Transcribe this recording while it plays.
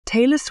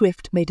Taylor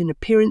Swift made an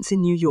appearance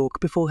in New York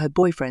before her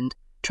boyfriend,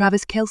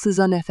 Travis Kelce's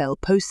NFL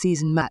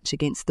postseason match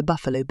against the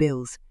Buffalo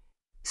Bills.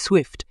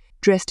 Swift,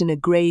 dressed in a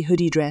grey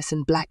hoodie dress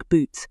and black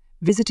boots,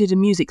 visited a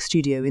music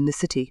studio in the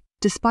city.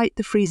 Despite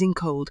the freezing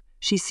cold,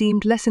 she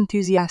seemed less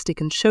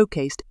enthusiastic and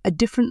showcased a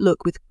different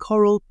look with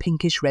coral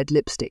pinkish-red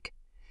lipstick.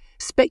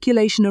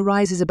 Speculation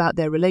arises about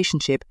their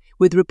relationship,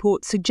 with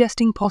reports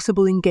suggesting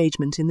possible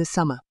engagement in the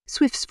summer.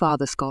 Swift's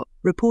father, Scott,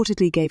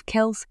 reportedly gave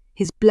Kelce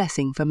his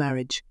blessing for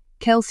marriage.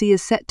 Kelce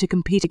is set to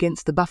compete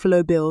against the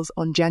Buffalo Bills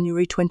on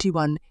January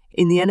 21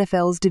 in the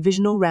NFL's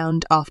divisional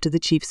round after the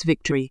Chiefs'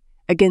 victory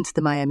against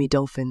the Miami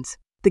Dolphins.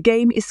 The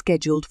game is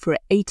scheduled for an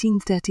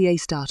 18:30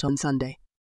 start on Sunday.